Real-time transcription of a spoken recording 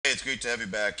Hey, it's great to have you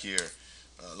back here.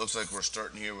 Looks like we're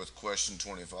starting here with question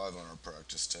 25 on our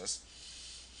practice test.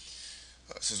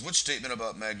 It says, which statement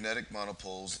about magnetic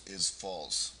monopoles is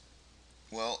false?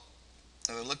 Well,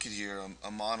 if I look at here,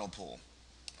 a monopole.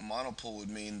 A monopole would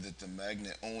mean that the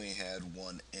magnet only had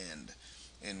one end.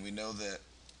 And we know that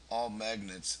all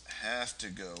magnets have to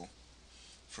go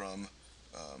from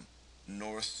um,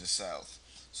 north to south.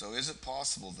 So is it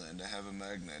possible then to have a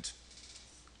magnet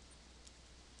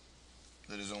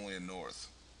that is only a north?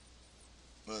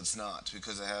 Well, it's not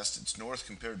because it's north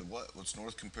compared to what? What's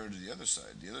north compared to the other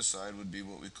side? The other side would be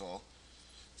what we call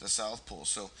the South Pole.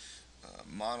 So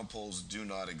monopoles do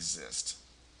not exist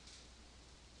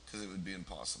because it would be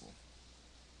impossible.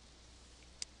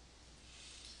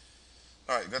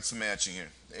 All right, got some matching here.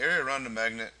 The area around a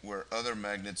magnet where other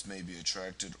magnets may be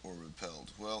attracted or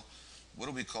repelled. Well, what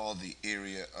do we call the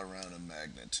area around a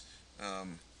magnet?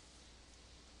 Um,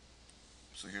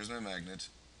 so here's my magnet.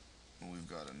 We've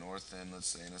got a north end, let's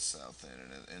say, and a south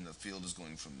end, and the field is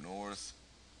going from north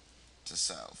to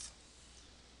south.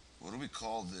 What do we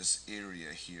call this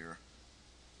area here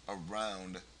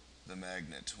around the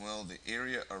magnet? Well, the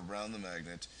area around the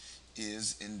magnet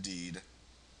is indeed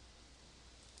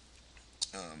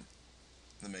um,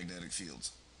 the magnetic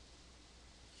fields.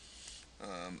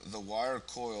 The wire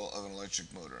coil of an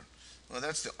electric motor. Well,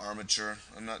 that's the armature.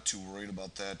 I'm not too worried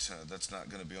about that. That's not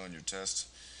going to be on your test.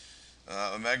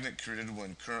 A magnet created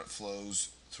when current flows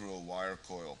through a wire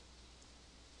coil.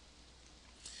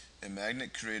 A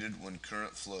magnet created when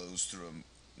current flows through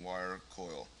a wire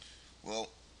coil. Well,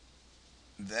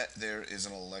 that there is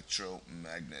an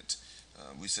electromagnet.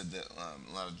 We said that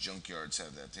a lot of junkyards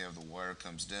have that. They have the wire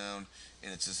comes down,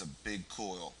 and it's just a big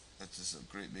coil. That's just a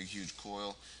great big huge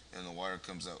coil, and the wire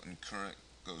comes out, and current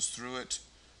goes through it,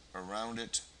 around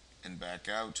it, and back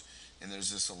out. And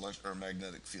there's this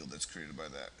magnetic field that's created by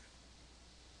that.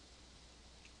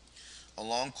 A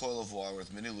long coil of wire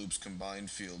with many loops combined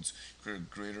fields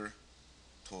create greater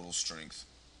total strength.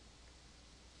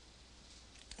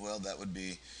 Well, that would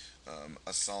be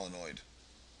a solenoid.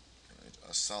 Right?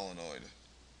 A solenoid.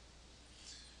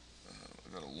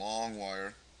 We've got a long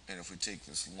wire, and if we take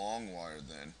this long wire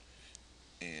then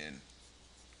and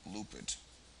loop it,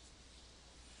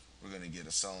 we're going to get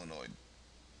a solenoid.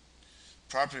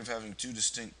 Property of having two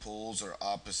distinct poles or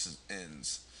opposite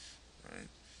ends. Right?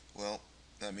 Well,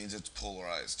 that means it's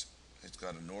polarized. It's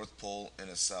got a north pole and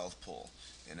a south pole,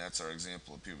 and that's our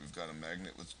example up here. We've got a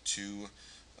magnet with two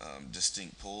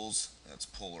distinct poles. That's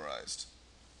polarized.